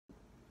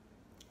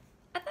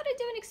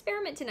to do an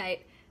experiment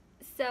tonight.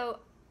 So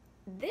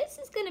this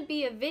is going to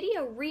be a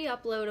video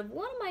re-upload of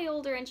one of my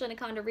older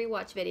Anaconda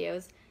rewatch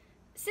videos.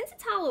 Since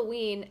it's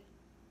Halloween,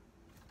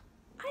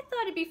 I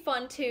thought it'd be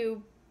fun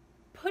to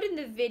put in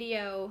the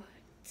video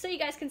so you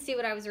guys can see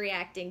what I was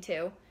reacting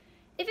to.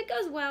 If it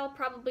goes well,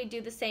 probably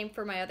do the same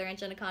for my other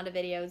Anaconda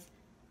videos.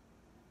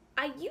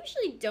 I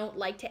usually don't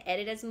like to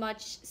edit as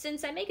much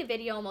since I make a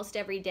video almost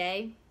every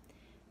day.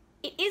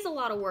 It is a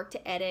lot of work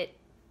to edit,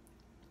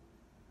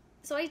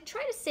 so I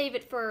try to save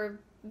it for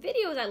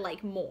videos I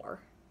like more.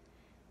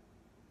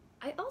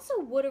 I also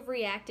would have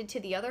reacted to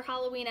the other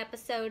Halloween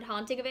episode,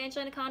 Haunting of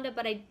Anaconda,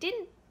 but I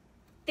didn't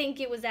think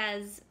it was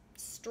as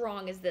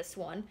strong as this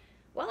one.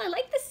 While I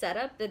like the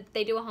setup, that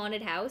they do a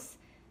haunted house,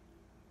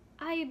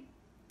 I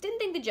didn't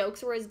think the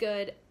jokes were as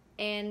good,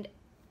 and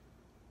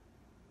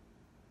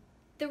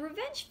the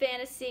revenge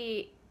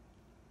fantasy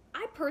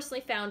I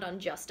personally found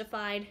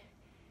unjustified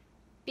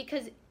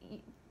because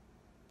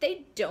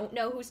they don't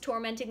know who's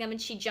tormenting them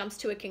and she jumps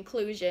to a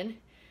conclusion.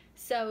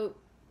 So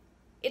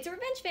it's a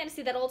revenge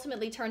fantasy that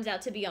ultimately turns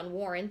out to be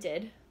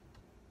unwarranted.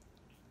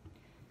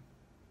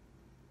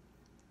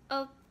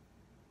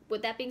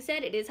 With that being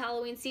said, it is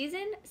Halloween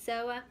season,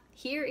 so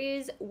here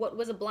is what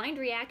was a blind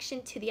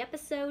reaction to the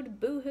episode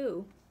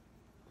Boo-Hoo.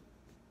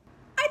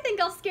 I think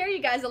I'll scare you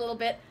guys a little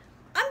bit.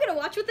 I'm gonna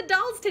watch with the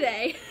dolls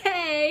today.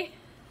 Hey!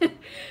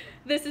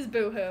 This is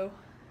Boo-Hoo.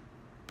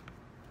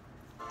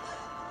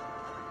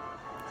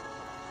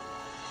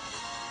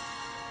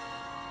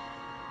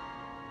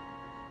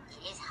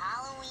 It is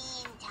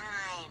Halloween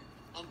time,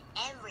 and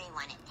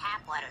everyone at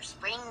Tapwater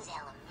Springs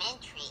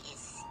Elementary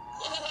is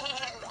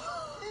scared.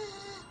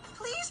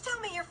 Please tell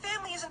me your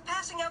family isn't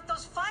passing out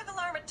those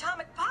 5-alarm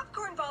atomic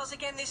popcorn balls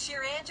again this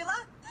year,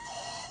 Angela.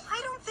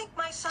 I don't think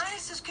my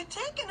sinuses could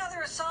take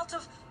another assault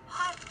of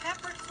hot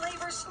peppered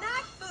flavor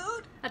snack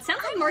food. That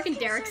sounds like Mark and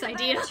Derek's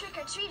idea.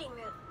 Trick-or-treating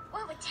route.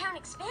 What with town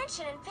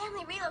expansion and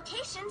family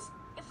relocations,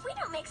 if we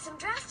don't make some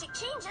drastic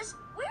changes,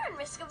 we're in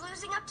risk of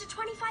losing up to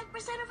 25%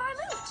 of our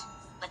loot.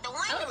 But the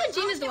one I who like that is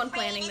Gina's most the one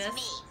afraid planning is this.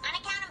 me. On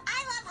account of I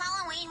love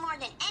Halloween more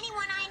than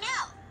anyone I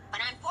know,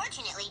 but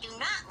unfortunately do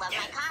not love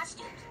my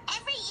costumes.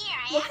 Every year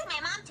I ask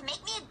my mom to make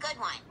me a good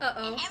one.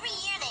 And every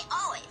year they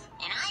always,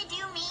 and I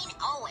do mean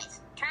always,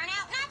 turn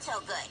out not so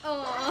good.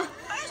 Aww.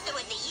 First it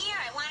was the year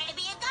I wanted to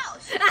be a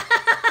ghost.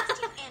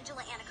 Costume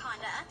Angela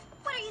Anaconda.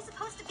 What are you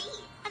supposed to be?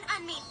 An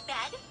unmade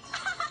bed?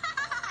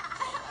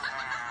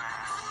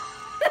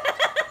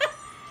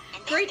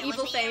 And Great then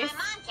evil was the year face. my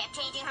mom kept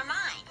changing her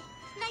mind.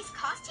 Nice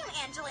costume,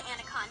 Angela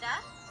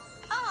Anaconda.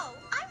 Oh,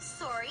 I'm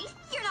sorry.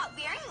 You're not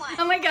wearing one.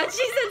 Oh my god,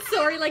 she said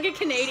sorry like a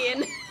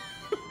Canadian.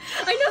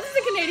 I know this is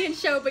a Canadian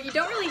show, but you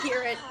don't really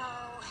hear it.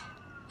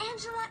 Oh.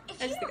 Angela,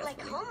 if I you just think don't that's like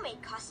funny.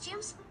 homemade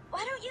costumes,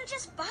 why don't you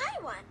just buy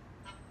one?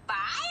 Buy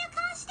a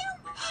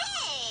costume?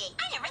 Hey,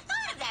 I never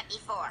thought of that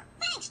before.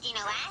 Thanks, Gina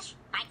Lash.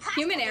 My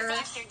costume Human error.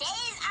 disaster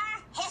days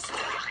are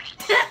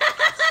history.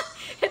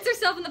 Hits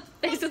herself in the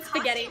face with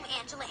spaghetti. Costume,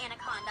 Angela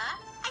Anaconda.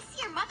 I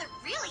see your mother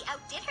really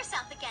outdid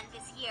herself again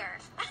this year.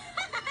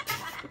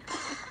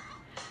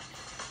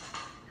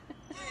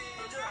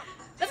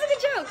 That's a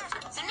good joke.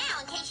 So now,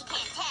 in case you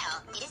can't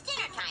tell, it is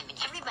dinner time and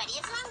everybody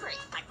is hungry.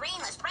 My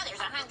brainless brothers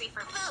are hungry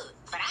for food,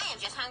 but I am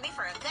just hungry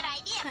for a good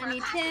idea for Tiny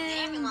a costume that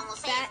Tim, everyone will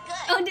say is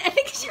good. Oh, I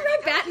think she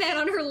wrote Batman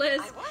on her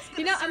list.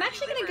 You know, I'm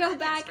actually gonna go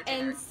back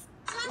and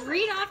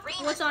read off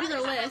what's on her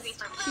list.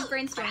 She's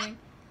brainstorming.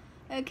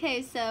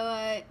 Okay,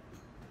 so,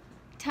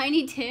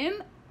 Tiny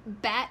Tim,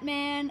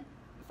 Batman,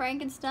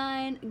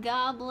 Frankenstein,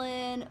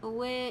 Goblin,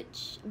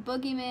 Witch,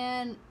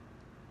 Boogeyman.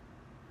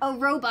 Oh,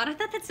 Robot. I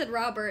thought that said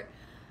Robert.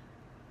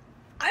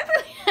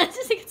 I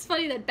just think it's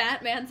funny that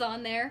Batman's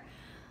on there.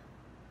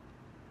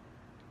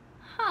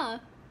 Huh.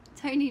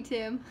 Tiny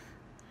Tim.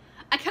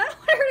 I kind of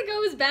want her to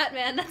go as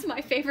Batman. That's my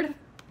favorite.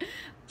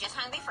 Just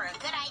hungry for a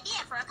good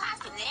idea for a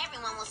costume that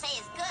everyone will say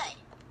is good.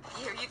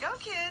 Here you go,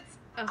 kids.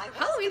 Oh, I was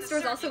Halloween gonna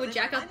stores serve also you would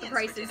jack liver up the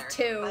onions for prices dinner,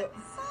 too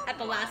but at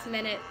the last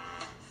minute.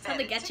 That's how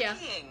they get you.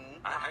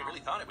 I really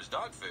thought it was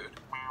dog food.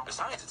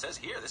 Besides, it says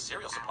here this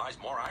cereal supplies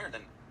more iron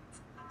than...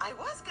 I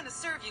was going to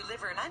serve you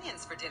liver and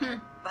onions for dinner,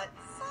 but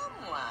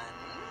someone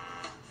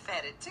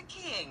fed it to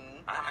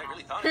King. I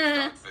really thought it was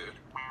dog food.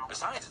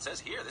 Besides, it says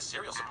here this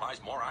cereal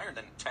supplies more iron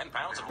than 10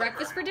 pounds of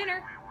Breakfast for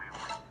dinner.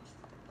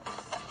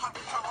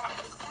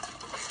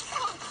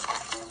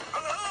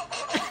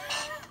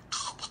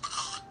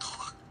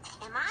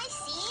 Am I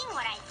seeing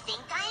what I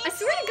think I am? I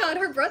swear to God,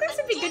 her brothers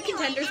would be good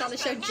Genuine contenders on the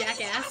show Astronut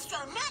Jackass.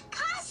 Astronut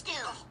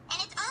costume,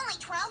 and it's only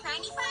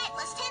 $12.95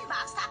 plus 10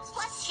 box tops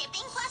plus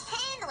shipping plus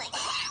handling.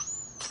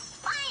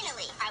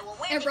 Finally, I will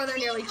wear Her the brother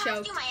clean nearly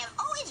costume choked. I have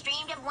always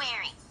dreamed of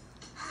wearing.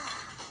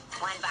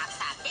 One box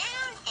top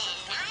down and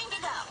 9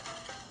 to go.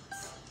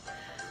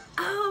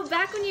 Oh,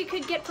 back when you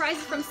could get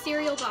prizes from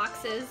cereal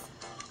boxes.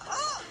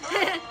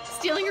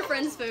 Stealing your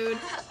friend's food.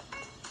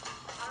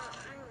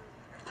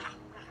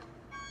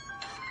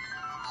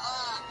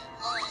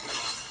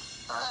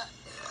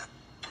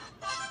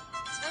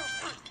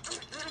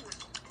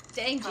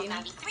 Dang, Gina.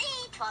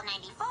 $12.93,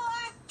 $12.94,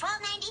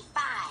 $12.95.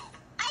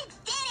 I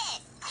did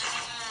it!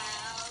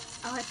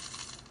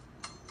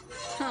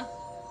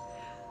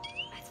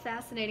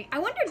 fascinating. I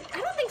wonder, I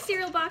don't think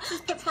cereal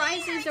boxes put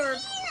prizes or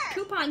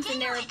coupons in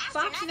their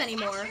boxes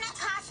anymore.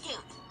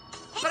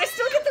 But I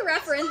still get the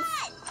reference.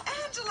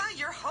 Angela,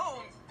 you're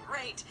home.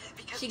 Great,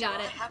 because she got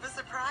it. I have a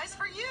surprise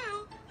for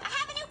you. I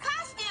have a new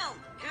costume.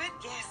 Good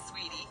guess,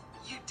 sweetie.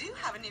 You do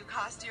have a new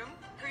costume,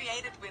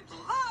 created with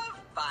love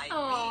by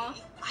Aww.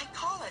 me. I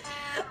call it.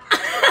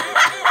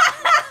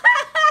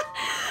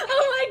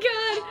 Oh my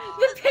god,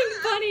 the pink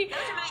bunny.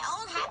 Those are my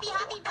old Happy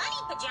Hoppy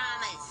Bunny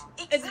pajamas.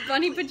 It's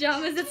bunny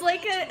pajamas. It's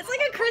like a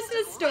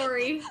Christmas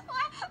story. I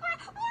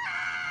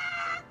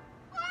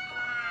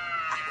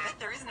bet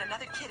there isn't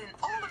another kid in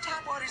all of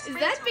Tapwater's Is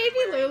that baby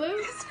Lulu?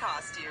 This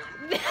costume.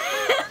 The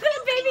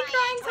baby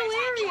crying's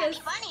hilarious.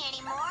 Happy Bunny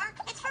anymore.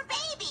 It's for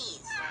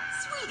babies.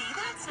 Sweetie,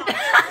 that's not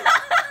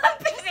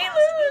Baby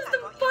Lulu is the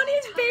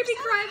funniest baby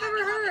cry I've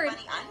ever heard.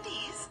 Bunny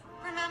undies.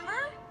 Remember?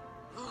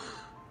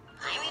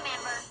 I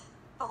remember.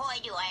 Boy,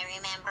 do I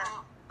remember.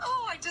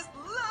 Oh, I just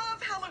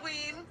love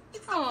Halloween.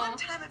 It's the Aw. one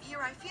time of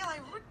year I feel I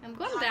would. I'm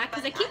going back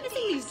because I keep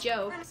missing these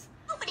jokes.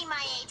 Nobody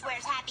my age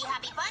wears Happy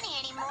Hoppy Bunny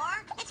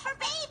anymore. It's for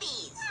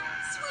babies.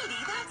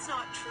 Sweetie, that's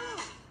not true.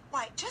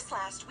 Why, just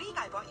last week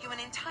I bought you an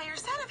entire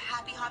set of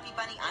Happy Hoppy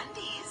Bunny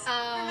undies.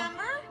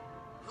 Remember?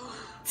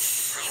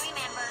 I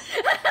remember.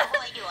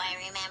 Boy, do I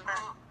remember.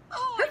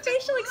 Oh, Her I just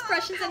facial love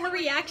expressions and her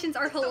Halloween. reactions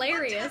are It's the one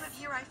hilarious. time of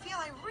year I feel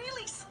I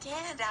really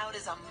stand out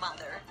as a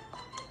mother.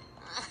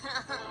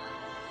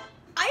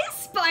 I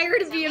aspire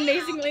to be an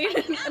amazingly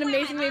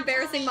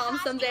embarrassing mom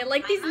someday,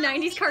 like these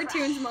 90s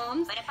cartoons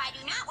moms. But if I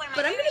do not wear my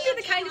But I'm gonna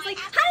be the kind who's like,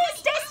 honey,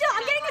 stay still,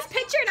 I'm getting this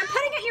picture and I'm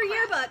putting it in your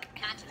yearbook.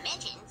 Not to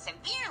mention,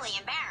 severely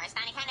embarrassed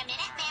on account of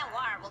Nanette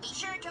Manoir will be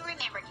sure to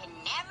remember to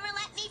never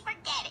let me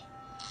forget it.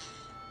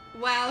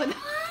 Wow.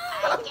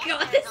 Oh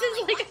god, this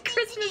is like a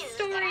Christmas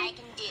story. I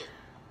can do.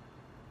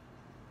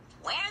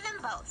 Wear them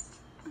both.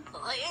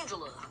 Hey,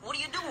 Angela, what are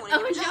you doing?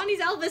 Oh, and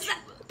Johnny's Elvis.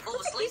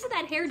 Perfect asleep? use of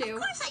that hairdo. Of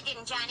course I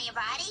didn't, Johnny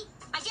Abadi.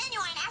 My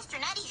genuine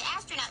astronauty's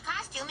astronaut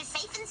costume is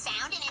safe and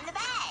sound and in the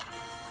bag.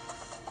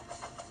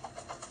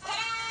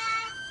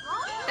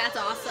 Ta-da! That's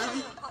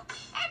awesome.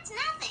 That's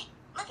nothing.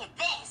 Look at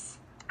this.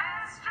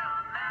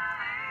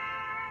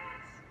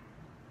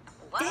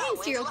 Dang,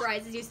 cereal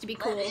prizes used to be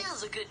cool. That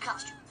is a good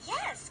costume.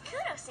 Yes,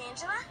 kudos,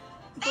 Angela.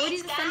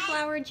 Brody's a Thanks,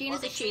 sunflower, guys.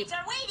 Gina's Well, a sheep. The treats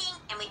are waiting,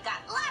 and we've got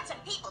lots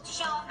of people to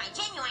show off my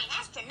genuine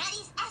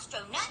astronauty's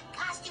astronaut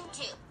costume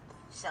too.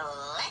 So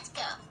let's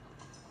go.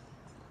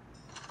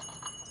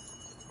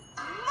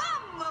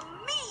 Mamma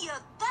mia,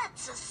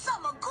 that's a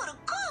summer good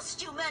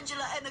costume,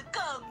 Angela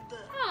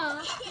Anaconda.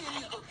 Aw.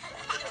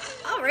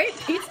 Alright,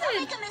 pizza.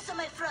 Make a mess of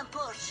my front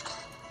porch.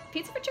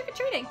 Pizza for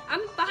trick-or-treating.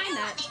 I'm behind You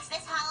know that. what makes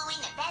this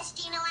Halloween the best,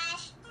 Gina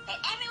Lash? That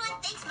everyone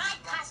thinks my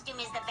costume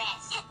is the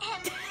best.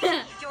 And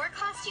your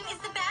costume is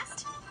the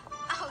best?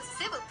 Oh,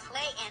 s'il vous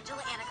plaît,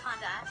 Angela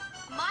Anaconda.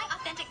 My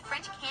authentic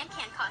French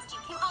can-can costume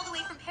came all the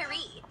way from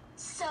Paris.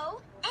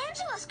 So,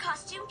 Angela's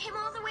costume came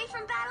all the way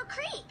from Battle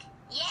Creek.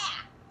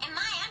 Yeah, and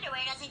my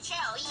underwear doesn't show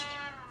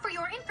either. For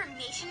your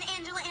information,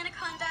 Angela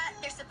Anaconda,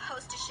 they're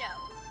supposed to show.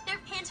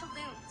 They're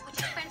pantaloons, which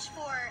is French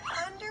for...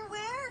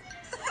 Underwear?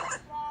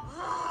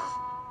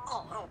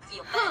 Oh, I don't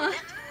feel bad.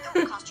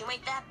 That costume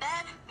ain't that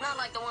bad. Not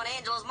like the one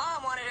Angela's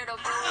mom wanted her to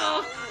wear.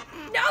 Oh.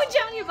 No,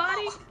 Johnny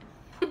Abadi.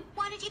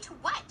 Wanted you to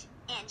what,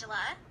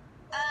 Angela?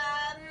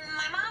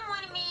 My mom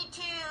wanted me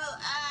to,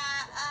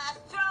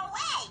 throw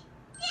away.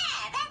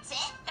 Yeah, that's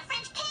it. The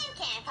French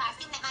can-can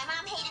costume that my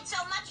mom hated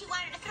so much she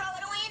wanted to throw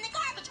it away in the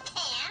garbage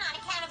can on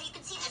account of you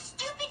could see the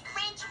stupid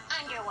French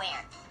underwear.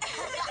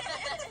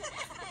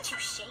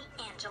 Touché,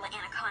 Angela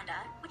Anaconda,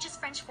 which is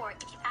French for,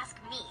 if you ask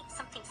me,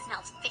 something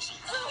smells fishy.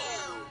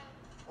 Ew.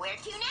 Where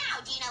to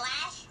now, Gina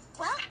Lash?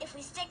 Well, if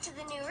we stick to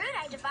the new route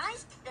I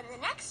devised, then the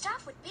next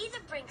stop would be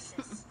the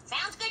Brinkses.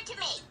 Sounds good to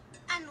me.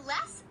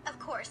 Unless, of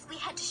course, we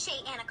head to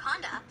Chez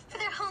Anaconda for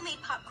their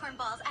homemade popcorn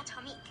balls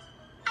atomique.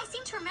 I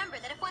seem to remember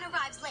that if one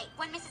arrives late,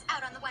 one misses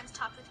out on the ones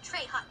topped with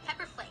tray hot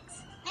pepper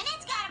flakes.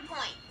 Nanette's got a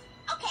point.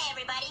 Okay,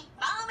 everybody,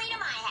 follow me to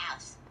my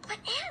house. But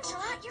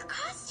Angela, your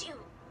costume.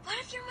 What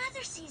if your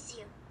mother sees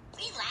you?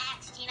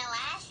 Relax, Gina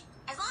Lash.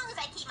 As long as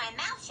I keep my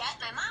mouth shut,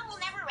 my mom will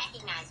never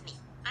recognize me.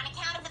 On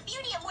account of the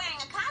beauty of wearing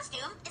a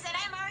costume is that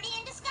I'm already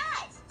in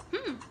disguise.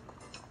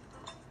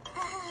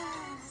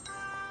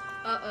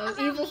 Uh-oh,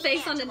 evil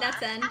face on the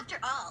net's end. After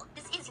all,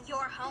 this is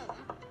your home.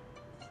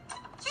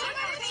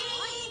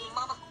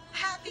 Mama,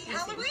 Happy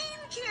Halloween,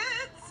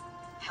 kids!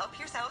 Help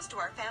yourselves to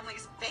our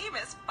family's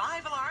famous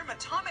 5-alarm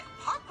atomic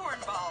popcorn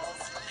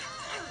balls.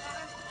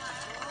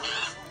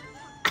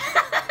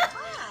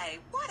 My,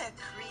 what a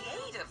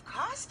creative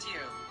costume.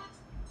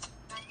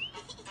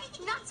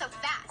 Not so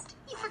fast.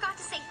 You forgot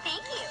to say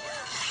thank you.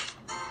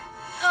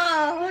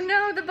 Oh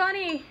no, the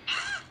bunny.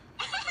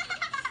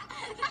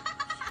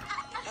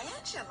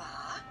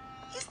 Angela,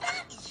 is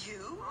that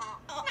you?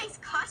 Nice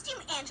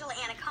costume, Angela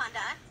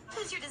Anaconda.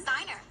 Who's your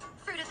designer?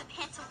 Fruit of the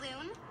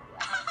Pantaloon?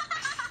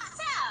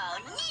 So,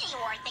 Nitty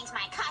Ward thinks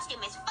my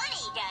costume is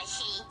funny, does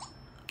she?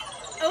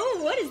 Oh,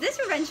 what is this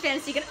revenge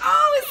fantasy gonna... Oh,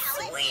 Now, let's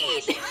see how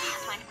sweet! she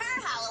laughs when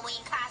her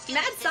Halloween costume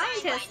Mad is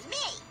designed scientist. by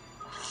me.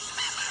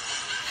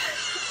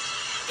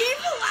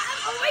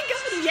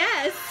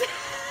 guess.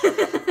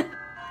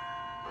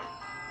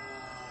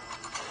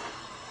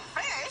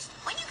 First,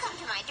 when you come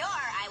to my door,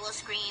 I will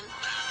scream,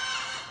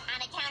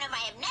 on account of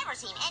I have never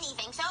seen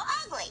anything so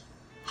ugly.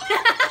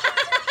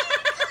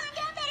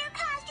 Anaconda, better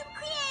costume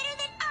creator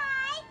than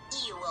I.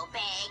 You will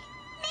beg.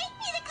 Make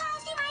me the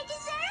costume I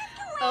deserve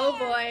to wear. Oh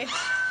boy.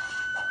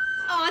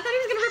 Oh, I thought he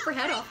was gonna rip her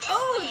head off.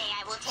 Oh,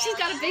 she's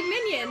got a big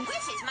minion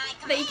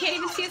that you can't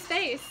even see his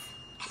face.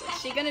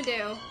 What's she gonna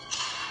do?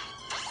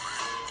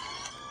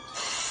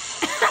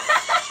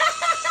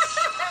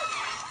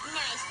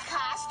 Nice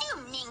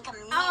costume,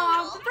 nincomnoodle.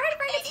 Oh, Bride of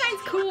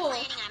Frankenstein's cool.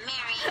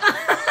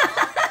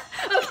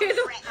 Okay,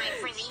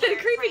 the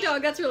creepy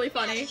dog, that's really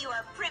funny. You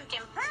are primped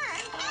and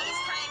purred. It is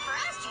time for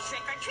us to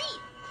trick or treat.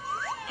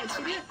 And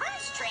for my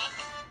first trick,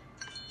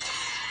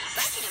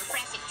 such an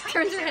impressive trick.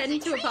 Turns her head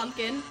into a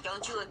pumpkin.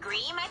 Don't you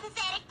agree, my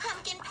pathetic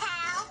pumpkin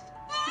pal?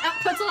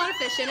 Puts a lot of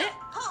fish in it.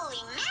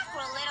 Holy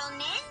mackerel, little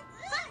Nin.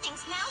 Something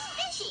smells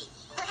fishy.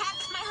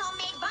 Perhaps my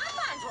homemade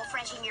bonbons will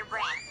freshen your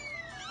breath.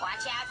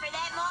 Watch out for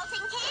that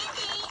molten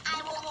candy,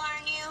 I will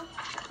warn you.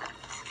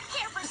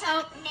 Care for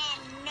some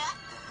nut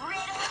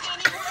brittle,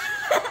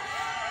 anyone?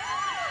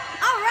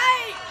 All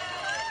right.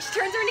 She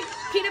turns her into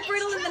peanut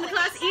brittle and then the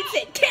class eats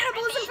it.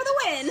 Cannibalism for the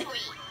win.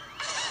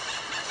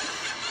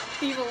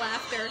 Evil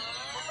laughter.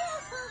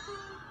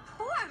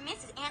 Poor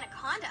Mrs.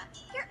 Anaconda.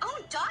 Your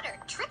own daughter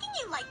tricking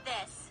you like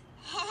this.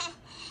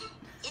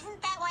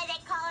 Isn't that why they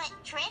call it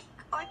trick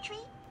or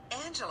treat?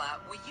 Angela,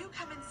 will you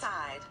come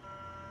inside?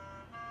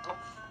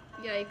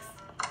 Yikes.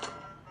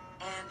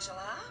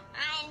 Angela?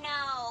 I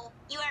know.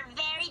 You are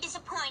very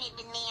disappointed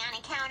with me on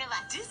account of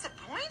a...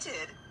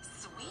 Disappointed?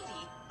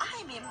 Sweetie,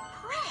 I'm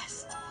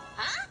impressed.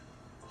 Huh?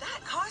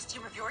 That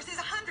costume of yours is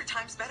 100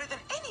 times better than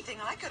anything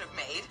I could have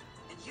made.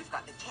 And you've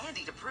got the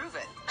candy to prove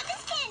it. But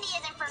this candy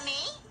isn't for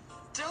me.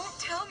 Don't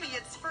tell me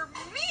it's for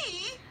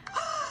me.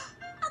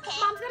 Okay.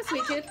 Mom's got a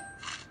sweet tooth.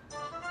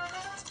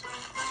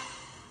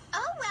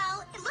 Oh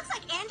well, it looks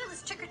like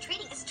Angela's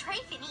trick-or-treating is très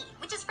fini,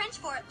 which is French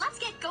for let's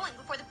get going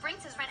before the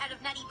Brinks run out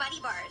of Nutty Buddy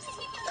bars.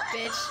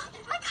 Bitch.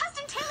 My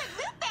custom-tailored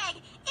loot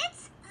bag!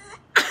 It's...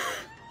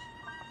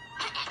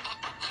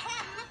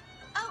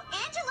 Oh,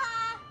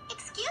 Angela!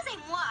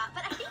 Excusez-moi,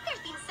 but I think there's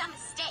been some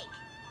mistake.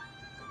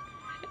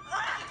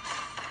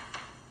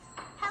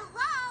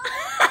 Hello?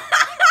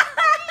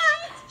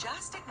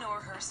 Just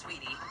ignore her,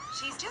 sweetie.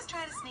 She's just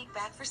trying to sneak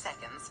back for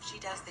seconds. She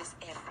does this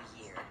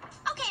every year.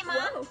 Okay, Mom.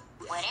 Whoa.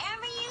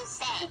 Whatever you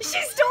say.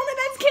 She stole the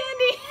Ned's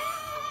candy.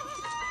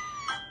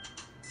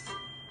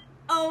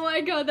 Oh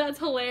my god, that's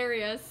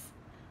hilarious.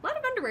 A lot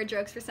of underwear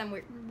jokes for some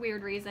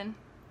weird reason.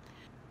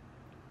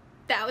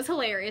 That was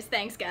hilarious.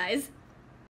 Thanks, guys.